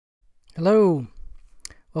Hello,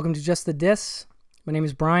 welcome to Just the Discs. My name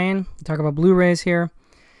is Brian. We talk about Blu-rays here,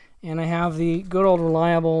 and I have the good old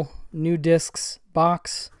reliable new discs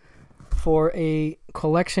box for a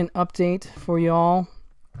collection update for y'all.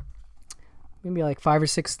 Maybe like 5 or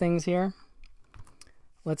 6 things here.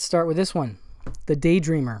 Let's start with this one, The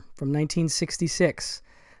Daydreamer from 1966.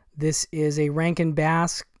 This is a Rankin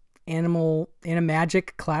Bass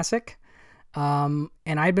Animagic classic, and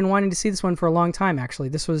I've been wanting to see this one for a long time. Actually,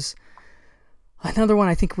 this was another one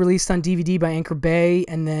I think released on DVD by Anchor Bay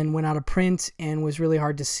and then went out of print and was really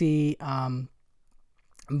hard to see.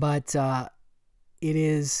 But it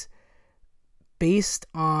is based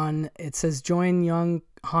on, it says, join young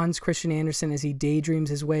Hans Christian Andersen as he daydreams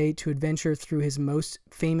his way to adventure through his most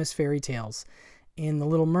famous fairy tales. In The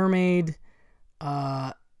Little Mermaid,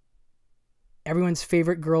 everyone's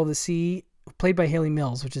favorite girl of the sea, played by Haley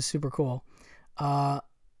Mills, which is super cool,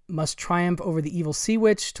 must triumph over the evil sea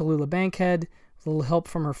witch, Tallulah Bankhead, with a little help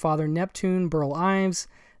from her father Neptune, Burl Ives,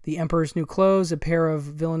 the Emperor's New Clothes, a pair of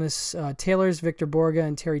villainous tailors, Victor Borga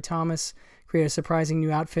and Terry Thomas, create a surprising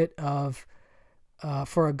new outfit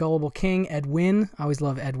for a gullible king, Ed Wynn. I always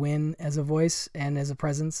love Ed Wynn as a voice and as a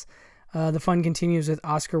presence. The fun continues with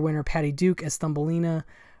Oscar winner Patty Duke as Thumbelina,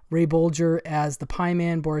 Ray Bolger as the Pie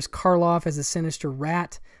Man, Boris Karloff as the sinister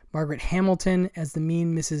rat, Margaret Hamilton as the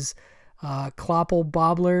mean Mrs. Clopple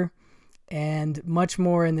Bobbler, and much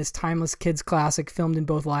more in this timeless kids classic filmed in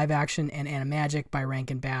both live action and animagic by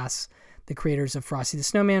Rankin Bass, the creators of Frosty the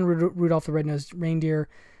Snowman, Rudolph the Red-Nosed Reindeer,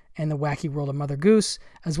 and The Wacky World of Mother Goose,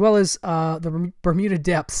 as well as the Bermuda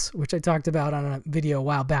Depths, which I talked about on a video a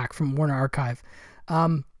while back from Warner Archive.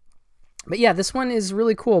 But yeah, this one is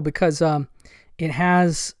really cool because it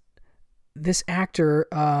has this actor,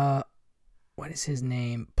 what is his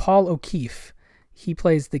name? Paul O'Keefe. He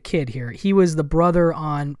plays the kid here. He was the brother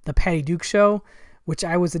on the Patty Duke Show, which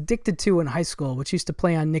I was addicted to in high school, which used to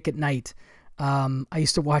play on Nick at Night. I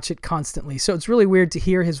used to watch it constantly. So it's really weird to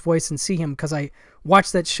hear his voice and see him because I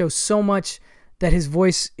watched that show so much that his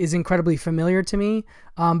voice is incredibly familiar to me.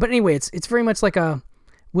 But anyway, it's very much like a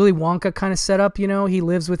Willy Wonka kind of setup. You know, he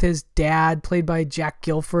lives with his dad, played by Jack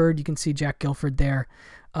Gilford. You can see Jack Gilford there,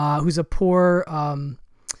 who's a poor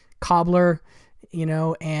cobbler, you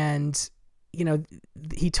know, and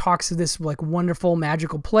he talks to this like wonderful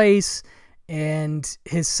magical place, and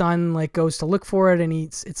his son like goes to look for it, and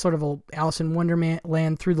it's sort of a Alice in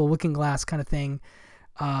Wonderland through the looking glass kind of thing,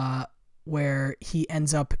 where he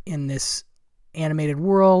ends up in this animated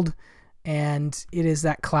world, and it is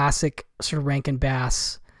that classic sort of Rankin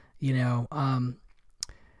Bass,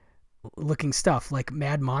 looking stuff, like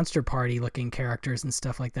Mad Monster Party looking characters and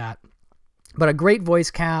stuff like that. But a great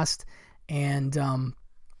voice cast, and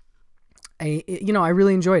I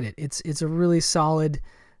really enjoyed it. It's a really solid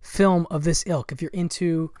film of this ilk. If you're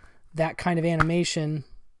into that kind of animation,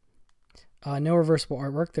 no reversible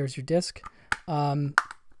artwork. There's your disc.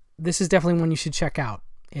 This is definitely one you should check out.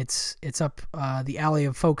 It's up the alley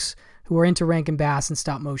of folks who are into Rankin Bass and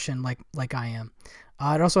stop motion like I am.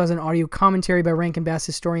 It also has an audio commentary by Rankin Bass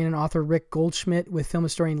historian and author Rick Goldschmidt with film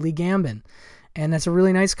historian Lee Gambin. And that's a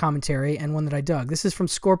really nice commentary and one that I dug. This is from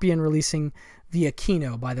Scorpion, releasing via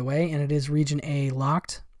Kino, by the way, and it is Region A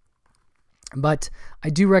locked. But I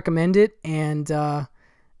do recommend it, and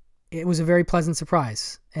it was a very pleasant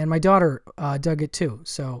surprise. And my daughter dug it too,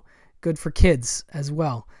 so good for kids as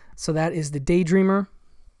well. So that is The Daydreamer.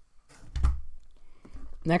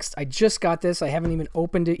 Next, I just got this. I haven't even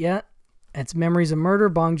opened it yet. It's Memories of Murder,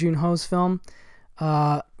 Bong Joon-ho's film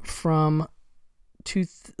from,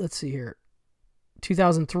 let's see here,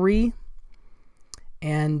 2003.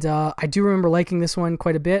 And I do remember liking this one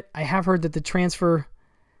quite a bit. I have heard that the transfer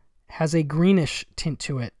has a greenish tint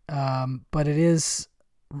to it, but it is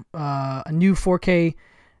a new 4K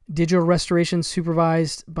digital restoration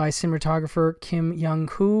supervised by cinematographer Kim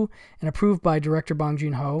Young-hoo and approved by director Bong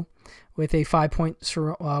Joon-ho, with a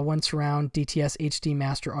 5.1 surround DTS HD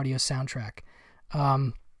master audio soundtrack.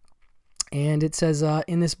 And it says,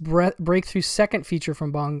 in this breakthrough second feature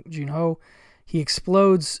from Bong Joon-ho, he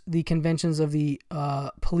explodes the conventions of the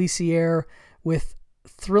policière with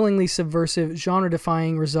thrillingly subversive,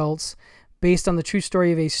 genre-defying results based on the true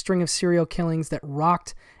story of a string of serial killings that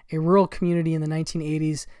rocked a rural community in the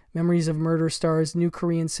 1980s. Memories of Murder stars new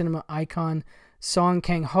Korean cinema icon Song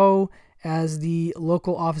Kang-ho as the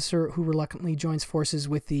local officer who reluctantly joins forces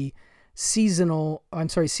with the seasoned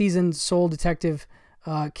soul detective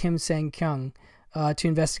Kim Sang-kyung to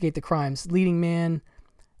investigate the crimes, leading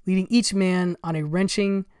each man on a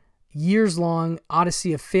wrenching, years-long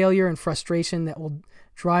odyssey of failure and frustration that will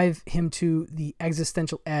drive him to the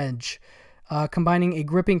existential edge. Combining a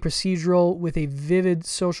gripping procedural with a vivid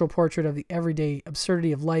social portrait of the everyday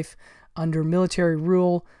absurdity of life under military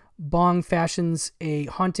rule, Bong fashions a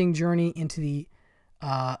haunting journey into the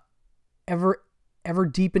ever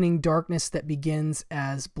deepening darkness that begins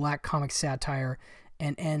as black comic satire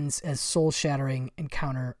and ends as soul-shattering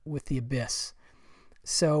encounter with the abyss.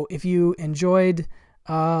 So if you enjoyed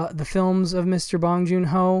the films of Mr. Bong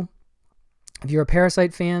Joon-ho, if you're a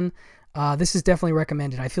Parasite fan, this is definitely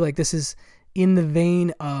recommended. I feel like this is in the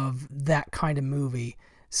vein of that kind of movie.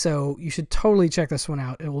 So you should totally check this one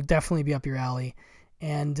out. It will definitely be up your alley.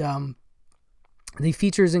 And the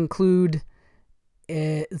features include,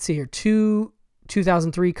 let's see here,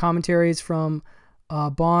 2003 commentaries from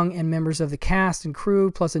Bong and members of the cast and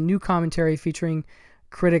crew, plus a new commentary featuring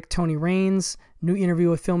critic Tony Raines, new interview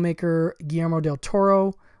with filmmaker Guillermo del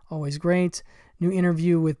Toro, always great, new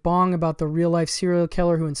interview with Bong about the real-life serial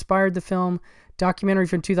killer who inspired the film, documentary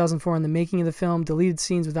from 2004 on the making of the film, deleted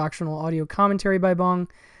scenes with optional audio commentary by Bong,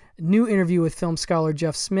 new interview with film scholar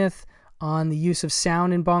Jeff Smith on the use of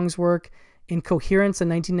sound in Bong's work, Incoherence, a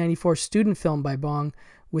 1994 student film by Bong,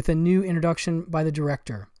 with a new introduction by the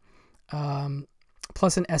director,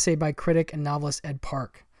 plus an essay by critic and novelist Ed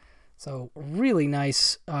Park. So really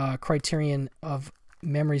nice Criterion of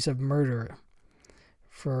Memories of Murder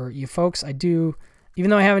for you folks. Even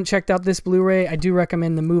though I haven't checked out this Blu-ray, I do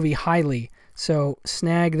recommend the movie highly. So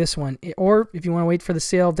snag this one. Or if you want to wait for the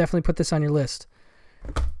sale, definitely put this on your list.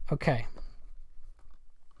 Okay.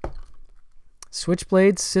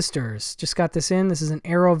 Switchblade Sisters. Just got this in. This is an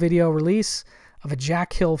Arrow video release of a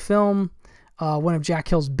Jack Hill film. One of Jack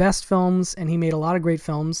Hill's best films, and he made a lot of great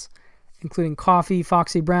films, including Coffee,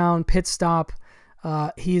 Foxy Brown, Pit Stop.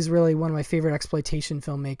 He's really one of my favorite exploitation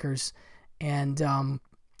filmmakers. And,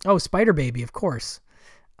 Spider Baby, of course.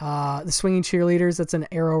 The Swinging Cheerleaders, that's an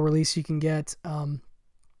Arrow release you can get.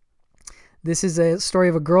 This is a story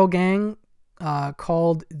of a girl gang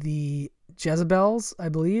called the Jezebels, I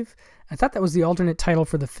believe. I thought that was the alternate title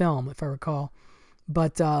for the film, if I recall.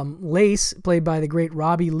 But Lace, played by the great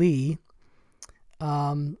Robbie Lee,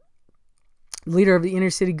 leader of the inner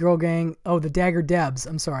city girl gang, the Dagger Debs,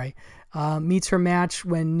 meets her match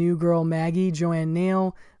when new girl Maggie, Joanne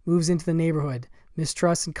Nail, moves into the neighborhood.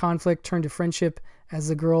 Mistrust and conflict turn to friendship as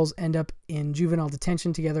the girls end up in juvenile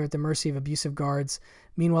detention together at the mercy of abusive guards.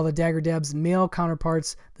 Meanwhile, the Dagger Debs' male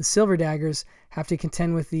counterparts, the Silver Daggers, have to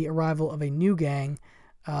contend with the arrival of a new gang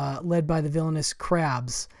led by the villainous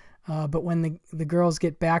Crabs. But when the girls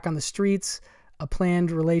get back on the streets, a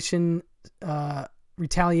planned retaliation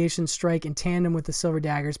strike in tandem with the Silver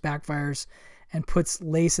Daggers backfires and puts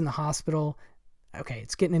Lace in the hospital. Okay,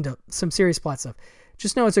 it's getting into some serious plot stuff.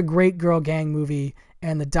 Just know it's a great girl gang movie,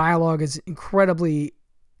 and the dialogue is incredibly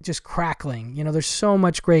just crackling. You know, there's so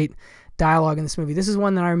much great dialogue in this movie. This is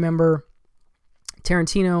one that I remember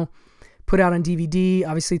Tarantino put out on DVD,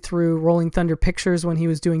 obviously through Rolling Thunder Pictures when he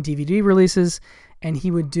was doing DVD releases, and he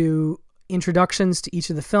would do introductions to each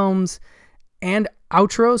of the films and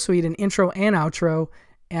outros. So he had an intro and outro,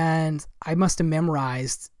 and I must have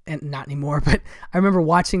memorized, and not anymore, but I remember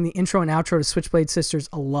watching the intro and outro to Switchblade Sisters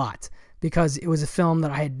a lot because it was a film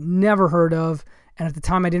that I had never heard of, and at the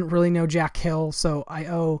time I didn't really know Jack Hill, so I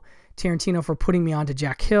owe Tarantino for putting me onto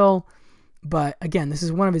Jack Hill. But again, this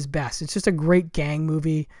is one of his best. It's just a great gang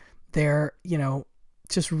movie. They're,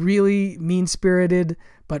 just really mean-spirited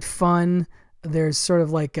but fun. There's sort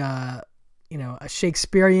of like a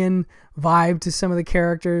Shakespearean vibe to some of the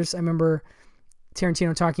characters. I remember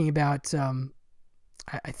Tarantino talking about,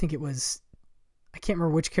 I think it was, I can't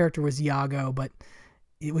remember which character was Iago, but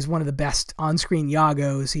it was one of the best on-screen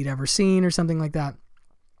Iagos he'd ever seen or something like that.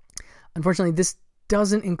 Unfortunately, this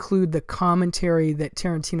doesn't include the commentary that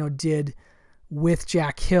Tarantino did with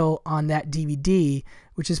Jack Hill on that DVD,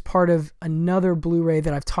 which is part of another Blu-ray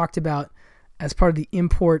that I've talked about as part of the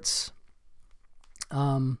imports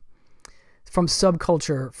from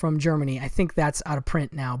Subculture from Germany. I think that's out of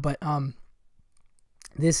print now, but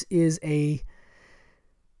this is a,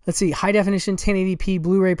 let's see, high definition 1080p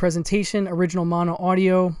Blu-ray presentation, original mono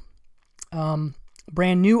audio,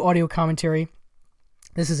 brand new audio commentary.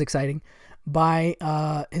 This is exciting. By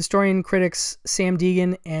historian critics Sam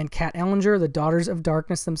Deegan and Kat Ellinger, the Daughters of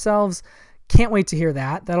Darkness themselves. Can't wait to hear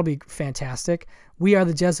that. That'll be fantastic. We Are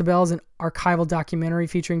the Jezebels, an archival documentary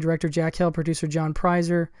featuring director Jack Hill, producer John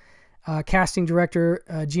Prizer, casting director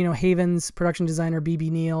Gino Havens, production designer B.B.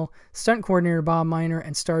 Neal, stunt coordinator Bob Miner,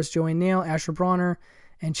 and stars Joanne Nail, Asher Bronner,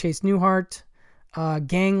 and Chase Newhart.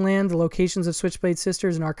 Gangland, the locations of Switchblade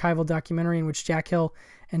Sisters, an archival documentary in which Jack Hill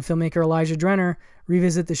and filmmaker Elijah Drenner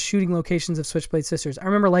revisit the shooting locations of Switchblade Sisters. I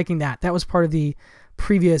remember liking that. That was part of the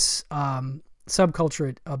previous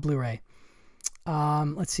Subculture Blu-ray.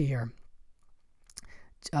 Let's see here.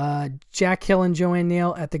 Jack Hill and Joanne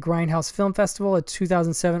Neal at the Grindhouse Film Festival, a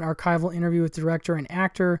 2007 archival interview with director and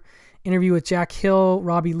actor. Interview with Jack Hill,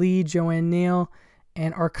 Robbie Lee, Joanne Neal,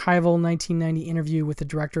 and archival 1990 interview with the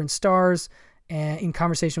director and stars, and in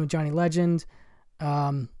conversation with Johnny Legend.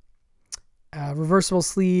 Reversible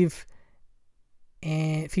sleeve,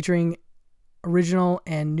 and featuring original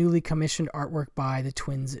and newly commissioned artwork by the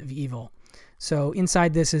Twins of Evil. So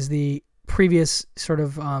inside this is the previous sort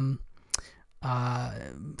of I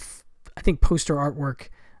think poster artwork,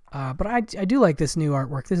 but I do like this new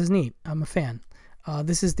artwork. This is neat. I'm a fan.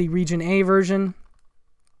 This is the Region A version.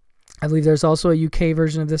 I believe there's also a UK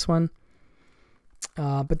version of this one,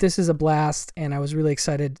 but this is a blast, and I was really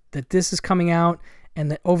excited that this is coming out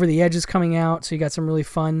and that Over the Edge is coming out. So you got some really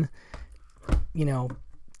fun, you know,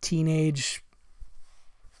 teenage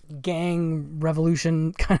gang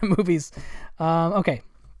revolution kind of movies. Okay.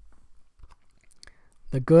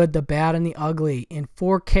 The Good, the Bad, and the Ugly in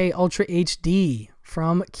 4K Ultra HD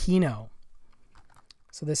from Kino.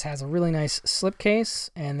 So this has a really nice slipcase,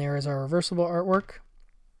 and there is our reversible artwork.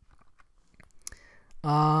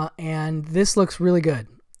 And this looks really good.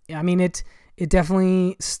 I mean, it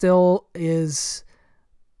definitely still is,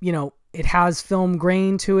 you know, it has film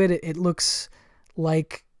grain to it. It looks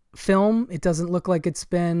like film. It doesn't look like it's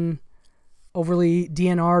been overly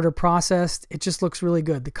DNR'd or processed. It just looks really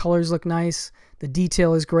good. The colors look nice. The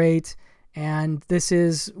detail is great. And this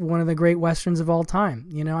is one of the great Westerns of all time.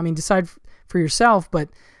 You know, I mean, decide for yourself, but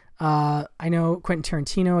I know Quentin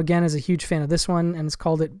Tarantino, again, is a huge fan of this one, and has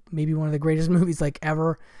called it maybe one of the greatest movies like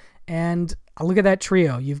ever. And look at that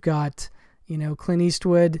trio. You've got, you know, Clint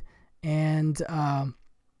Eastwood and,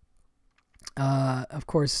 of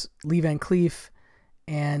course, Lee Van Cleef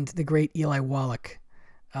and the great Eli Wallach,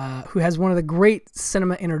 who has one of the great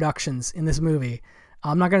cinema introductions in this movie.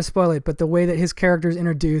 I'm not going to spoil it, but the way that his character is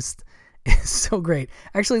introduced is so great.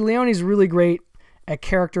 Actually, Leone's really great at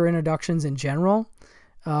character introductions in general.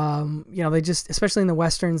 You know, they just, especially in the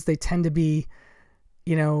Westerns, they tend to be,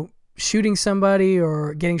 you know, shooting somebody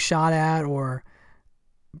or getting shot at or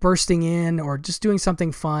bursting in or just doing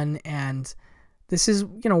something fun. And this is,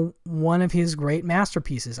 you know, one of his great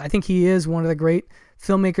masterpieces. I think he is one of the great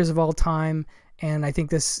filmmakers of all time. And I think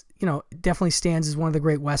this, you know, definitely stands as one of the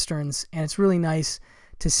great Westerns. And it's really nice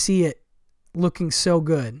to see it looking so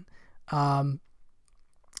good.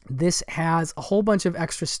 This has a whole bunch of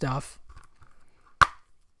extra stuff.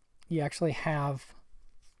 You actually have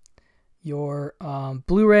your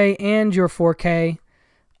Blu-ray and your 4K.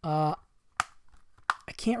 I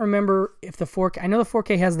can't remember if the 4K... I know the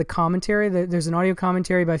 4K has the commentary. There's an audio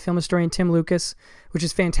commentary by film historian Tim Lucas, which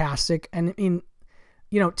is fantastic. And I mean,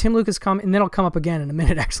 you know, Tim Lucas... and then I'll come up again in a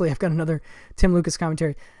minute, actually. I've got another Tim Lucas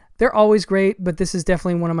commentary. They're always great, but this is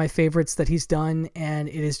definitely one of my favorites that he's done. And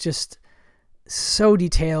it is just so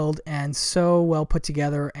detailed and so well put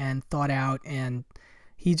together and thought out, and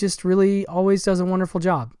he just really always does a wonderful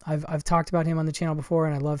job. I've talked about him on the channel before,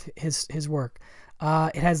 and I love his work.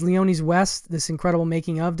 It has Leone's West, this incredible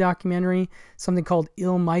making of documentary, something called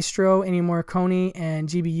Il Maestro, Ennio Morricone, and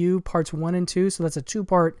GBU parts 1 and 2. So that's a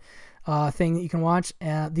 2-part thing that you can watch.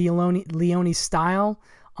 The Leone Style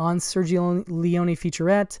on Sergio Leone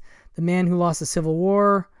featurette, The Man Who Lost the Civil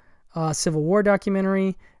War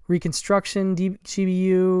documentary, Reconstruction,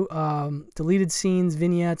 GBU, deleted scenes,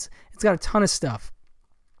 vignettes. It's got a ton of stuff.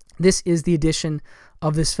 This is the edition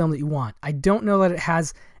of this film that you want. I don't know that it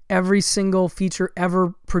has every single feature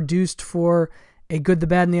ever produced for a Good, the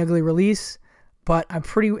Bad, and the Ugly release, but I'm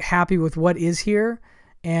pretty happy with what is here,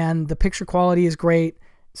 and the picture quality is great,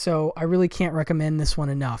 so I really can't recommend this one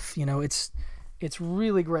enough. You know, it's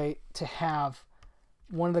really great to have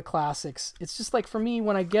one of the classics. It's just like, for me,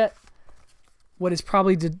 when I get what is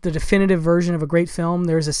probably the definitive version of a great film,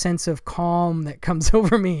 there's a sense of calm that comes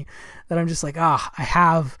over me that I'm just like, I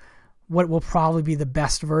have what will probably be the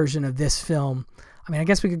best version of this film. I mean, I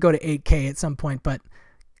guess we could go to 8K at some point, but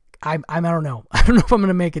I don't know. I don't know if I'm going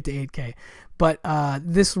to make it to 8K. But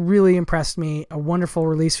this really impressed me. A wonderful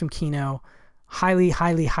release from Kino. Highly,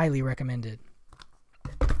 highly, highly recommended.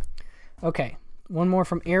 Okay, one more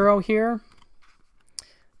from Arrow here.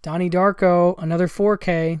 Donnie Darko, another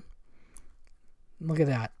 4K. Look at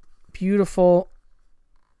that. Beautiful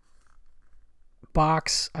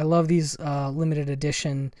box. I love these limited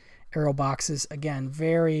edition Arrow boxes. Again,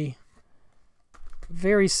 very,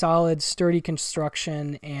 very solid, sturdy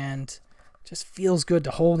construction, and just feels good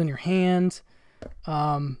to hold in your hand.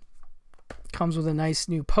 Comes with a nice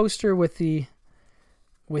new poster with the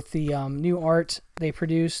new art they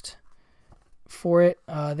produced for it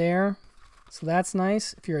there. So that's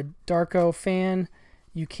nice. If you're a Darko fan,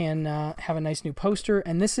 you can have a nice new poster.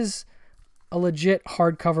 And this is a legit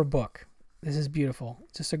hardcover book. This is beautiful.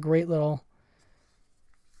 Just a great little...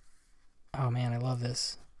 Oh man, I love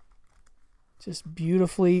this. Just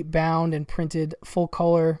beautifully bound and printed, full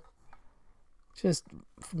color. Just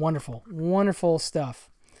wonderful. Wonderful stuff.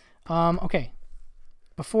 Okay.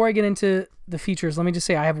 Before I get into the features, let me just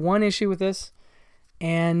say I have one issue with this.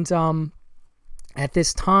 And at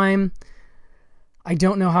this time, I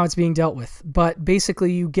don't know how it's being dealt with. But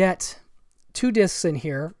basically, you get 2 discs in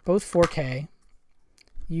here, both 4K.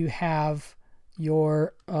 You have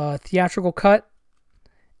your theatrical cut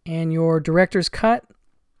and your director's cut.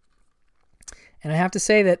 And I have to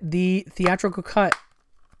say that the theatrical cut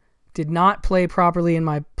did not play properly in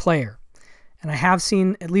my player. And I have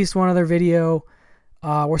seen at least one other video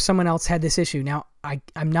where someone else had this issue. Now,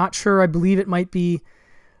 I'm not sure. I believe it might be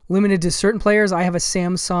limited to certain players. I have a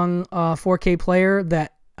Samsung 4K player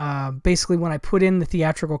that basically when I put in the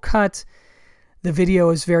theatrical cut, the video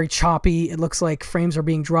is very choppy. It looks like frames are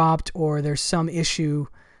being dropped or there's some issue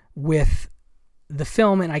with the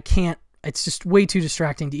film and I can't, it's just way too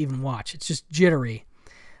distracting to even watch. It's just jittery.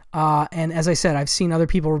 And as I said, I've seen other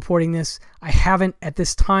people reporting this. I haven't at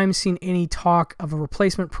this time seen any talk of a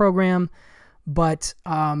replacement program, but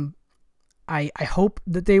I hope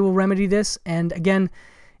that they will remedy this. And again,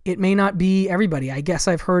 it may not be everybody. I guess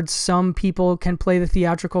I've heard some people can play the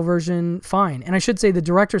theatrical version fine. And I should say the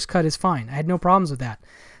director's cut is fine. I had no problems with that.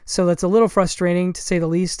 So that's a little frustrating to say the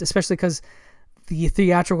least, especially because the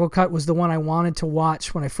theatrical cut was the one I wanted to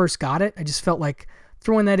watch when I first got it. I just felt like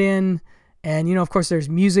throwing that in. And, you know, of course, there's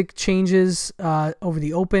music changes over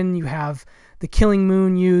the open. You have the Killing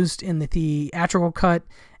Moon used in the theatrical cut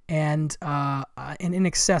and an In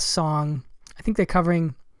Excess song. I think they're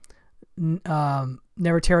covering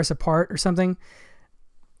Never Tear Us Apart or something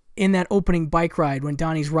in that opening bike ride when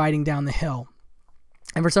Donnie's riding down the hill.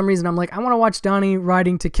 And for some reason, I'm like, I want to watch Donnie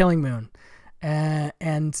riding to Killing Moon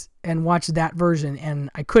and watch that version. And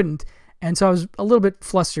I couldn't. And so I was a little bit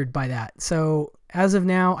flustered by that. So as of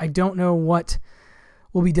now, I don't know what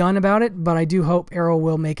will be done about it, but I do hope Arrow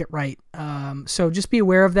will make it right. So just be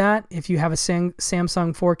aware of that. If you have a Samsung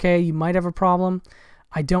 4K, you might have a problem.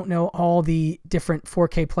 I don't know all the different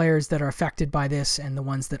 4K players that are affected by this and the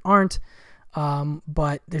ones that aren't,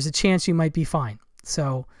 but there's a chance you might be fine.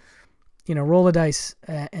 So, you know, roll the dice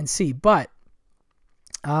and see. But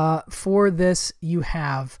for this, you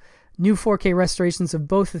have new 4K restorations of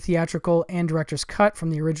both the theatrical and director's cut from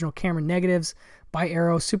the original camera negatives by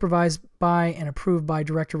Arrow, supervised by and approved by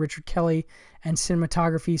director Richard Kelly and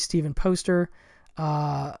cinematography Stephen Poster.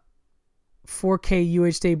 4K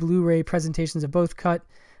UHD Blu-ray presentations of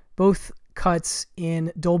both cuts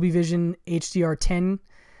in Dolby Vision HDR10,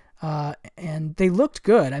 and they looked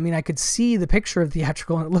good. I mean, I could see the picture of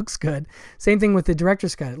theatrical and it looks good. Same thing with the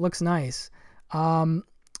director's cut. It looks nice.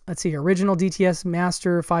 Let's see here. Original DTS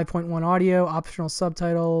Master 5.1 audio, optional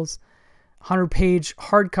subtitles, 100-page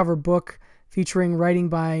hardcover book featuring writing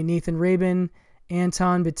by Nathan Rabin,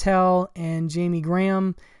 Anton Bittel, and Jamie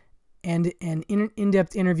Graham, and an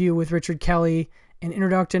in-depth interview with Richard Kelly, an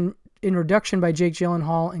introduction by Jake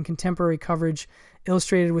Gyllenhaal, and contemporary coverage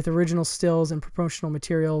illustrated with original stills and promotional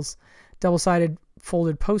materials, double-sided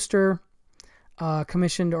folded poster,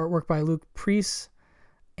 commissioned artwork by Luke Priest,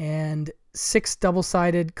 and 6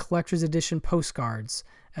 double-sided collector's edition postcards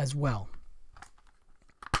as well.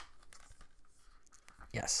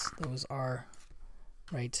 Yes, those are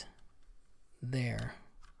right there.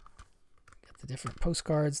 Got the different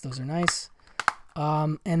postcards. Those are nice.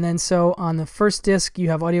 And then so on the first disc, you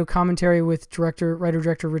have audio commentary with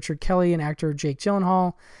writer-director Richard Kelly and actor Jake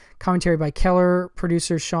Gyllenhaal. Commentary by Keller,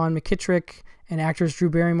 producer Sean McKittrick, and actors Drew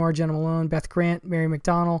Barrymore, Jenna Malone, Beth Grant, Mary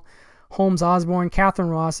McDonnell, Holmes Osborne, Catherine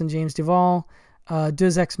Ross, and James Duvall.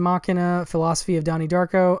 Deus Ex Machina, Philosophy of Donnie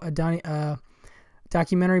Darko, a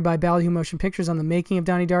documentary by Ballyhoo Motion Pictures on the making of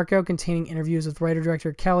Donnie Darko, containing interviews with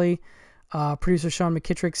writer-director Kelly, producer Sean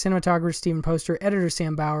McKittrick, cinematographer Stephen Poster, editor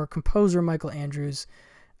Sam Bauer, composer Michael Andrews,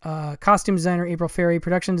 costume designer April Ferry,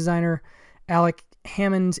 production designer Alec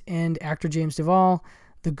Hammond, and actor James Duvall.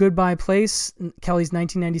 The Goodbye Place, Kelly's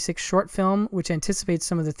 1996 short film, which anticipates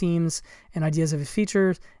some of the themes and ideas of his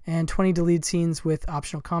features, and 20 deleted scenes with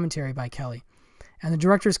optional commentary by Kelly. And the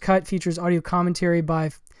director's cut features audio commentary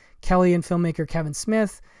by Kelly and filmmaker Kevin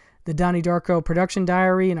Smith, the Donnie Darko production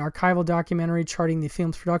diary, an archival documentary charting the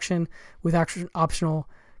film's production with optional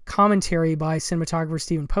commentary by cinematographer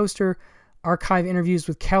Stephen Poster, archive interviews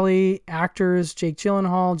with Kelly, actors Jake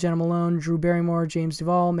Gyllenhaal, Jenna Malone, Drew Barrymore, James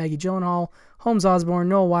Duvall, Maggie Gyllenhaal, Holmes Osborne,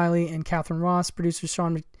 Noel Wiley, and Catherine Ross, producer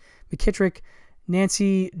Sean McKittrick,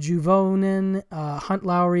 Nancy Juvonen, Hunt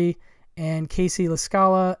Lowry, and Casey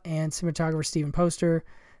LaScala, and cinematographer Stephen Poster.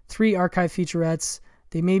 3 archive featurettes.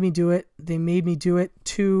 They Made Me Do It, They Made Me Do It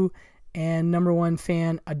 2, and number 1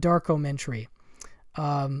 fan, a Darkomentary.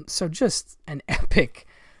 So just an epic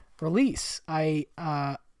release.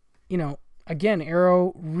 Again,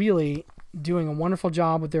 Arrow really doing a wonderful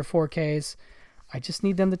job with their 4Ks. I just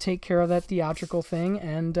need them to take care of that theatrical thing,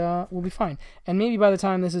 and we'll be fine. And maybe by the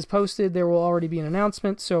time this is posted, there will already be an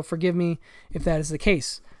announcement, so forgive me if that is the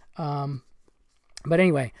case. But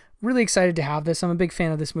anyway, really excited to have this. I'm a big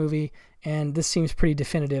fan of this movie, and this seems pretty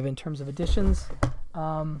definitive in terms of additions.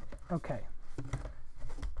 Okay.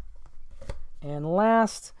 And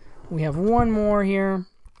last, we have one more here.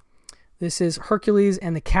 This is Hercules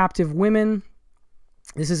and the Captive Women.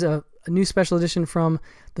 This is a new special edition from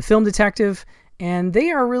the Film Detective, and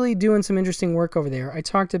they are really doing some interesting work over there. I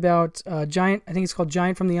talked about Giant, I think it's called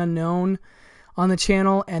Giant from the Unknown on the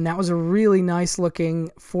channel, and that was a really nice looking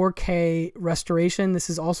 4K restoration. This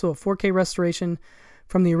is also a 4K restoration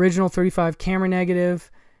from the original 35 camera negative,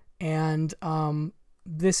 and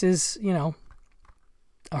this is, a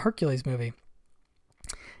Hercules movie.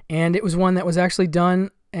 And it was one that was actually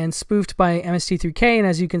done and spoofed by MST3K, and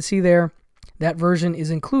as you can see there, that version is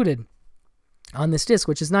included on this disc,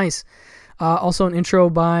 which is nice. Also an intro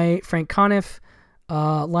by Frank Conniff,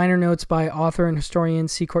 liner notes by author and historian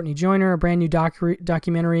C. Courtney Joyner, a brand new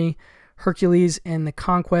documentary, Hercules and the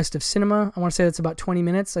Conquest of Cinema. I want to say that's about 20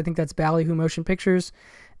 minutes. I think that's Ballyhoo Motion Pictures.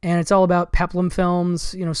 And it's all about peplum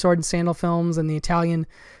films, sword and sandal films, and the Italian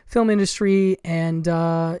film industry. And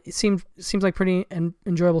it seems like pretty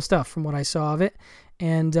enjoyable stuff from what I saw of it.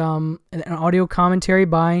 And an audio commentary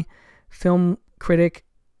by film critic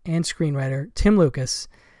and screenwriter Tim Lucas.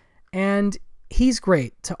 And he's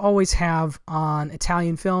great to always have on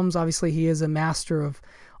Italian films. Obviously, he is a master of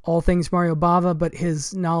all things Mario Bava, but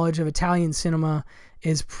his knowledge of Italian cinema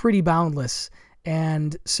is pretty boundless.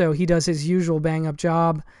 And so he does his usual bang-up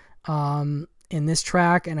job in this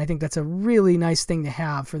track, and I think that's a really nice thing to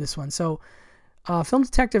have for this one. So Film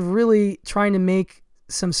Detective really trying to make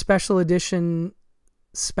some special edition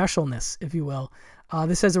specialness, if you will.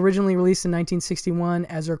 This has originally released in 1961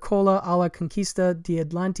 as Ercola alla Conquista di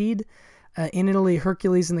Atlantide. In Italy,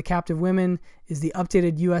 Hercules and the Captive Women is the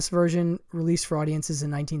updated U.S. version released for audiences in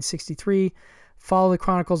 1963. Follow the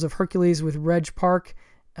chronicles of Hercules with Reg Park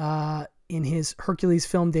in his Hercules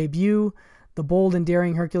film debut. The bold and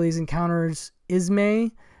daring Hercules encounters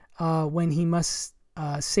Ismay when he must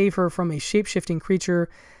save her from a shape-shifting creature,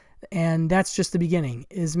 and that's just the beginning.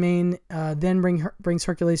 Ismay then brings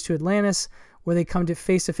Hercules to Atlantis, where they come to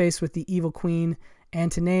face with the evil queen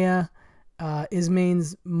Antinea,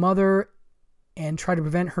 Ismay's mother, and try to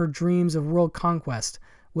prevent her dreams of world conquest.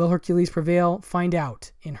 Will Hercules prevail? Find out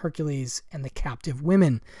in Hercules and the Captive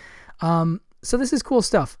Women. So this is cool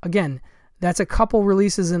stuff. Again, that's a couple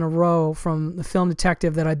releases in a row from the Film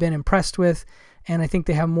Detective that I've been impressed with, and I think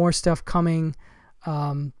they have more stuff coming.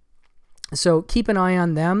 So keep an eye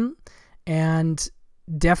on them, and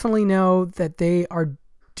definitely know that they are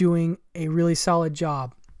doing a really solid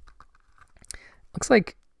job. Looks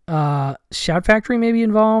like Shout Factory may be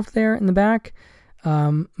involved there in the back.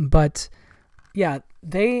 But yeah,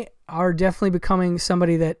 they are definitely becoming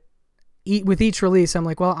somebody that with each release, I'm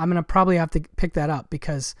like, well, I'm going to probably have to pick that up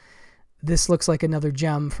because this looks like another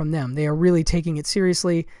gem from them. They are really taking it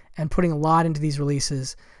seriously and putting a lot into these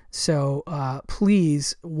releases. So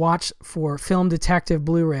please watch for Film Detective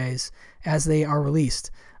Blu-rays as they are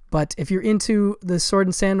released. But if you're into the sword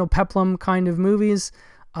and sandal peplum kind of movies,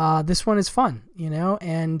 this one is fun,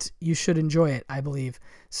 and you should enjoy it, I believe.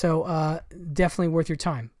 So definitely worth your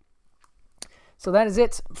time. So that is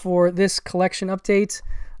it for this collection update.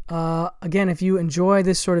 Again, if you enjoy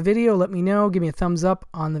this sort of video, let me know. Give me a thumbs up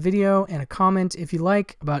on the video and a comment if you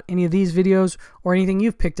like about any of these videos or anything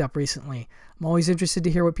you've picked up recently. I'm always interested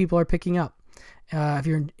to hear what people are picking up. If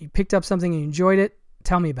you picked up something and you enjoyed it,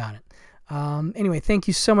 tell me about it. Anyway, thank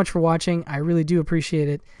you so much for watching. I really do appreciate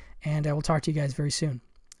it, and I will talk to you guys very soon.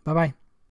 Bye-bye.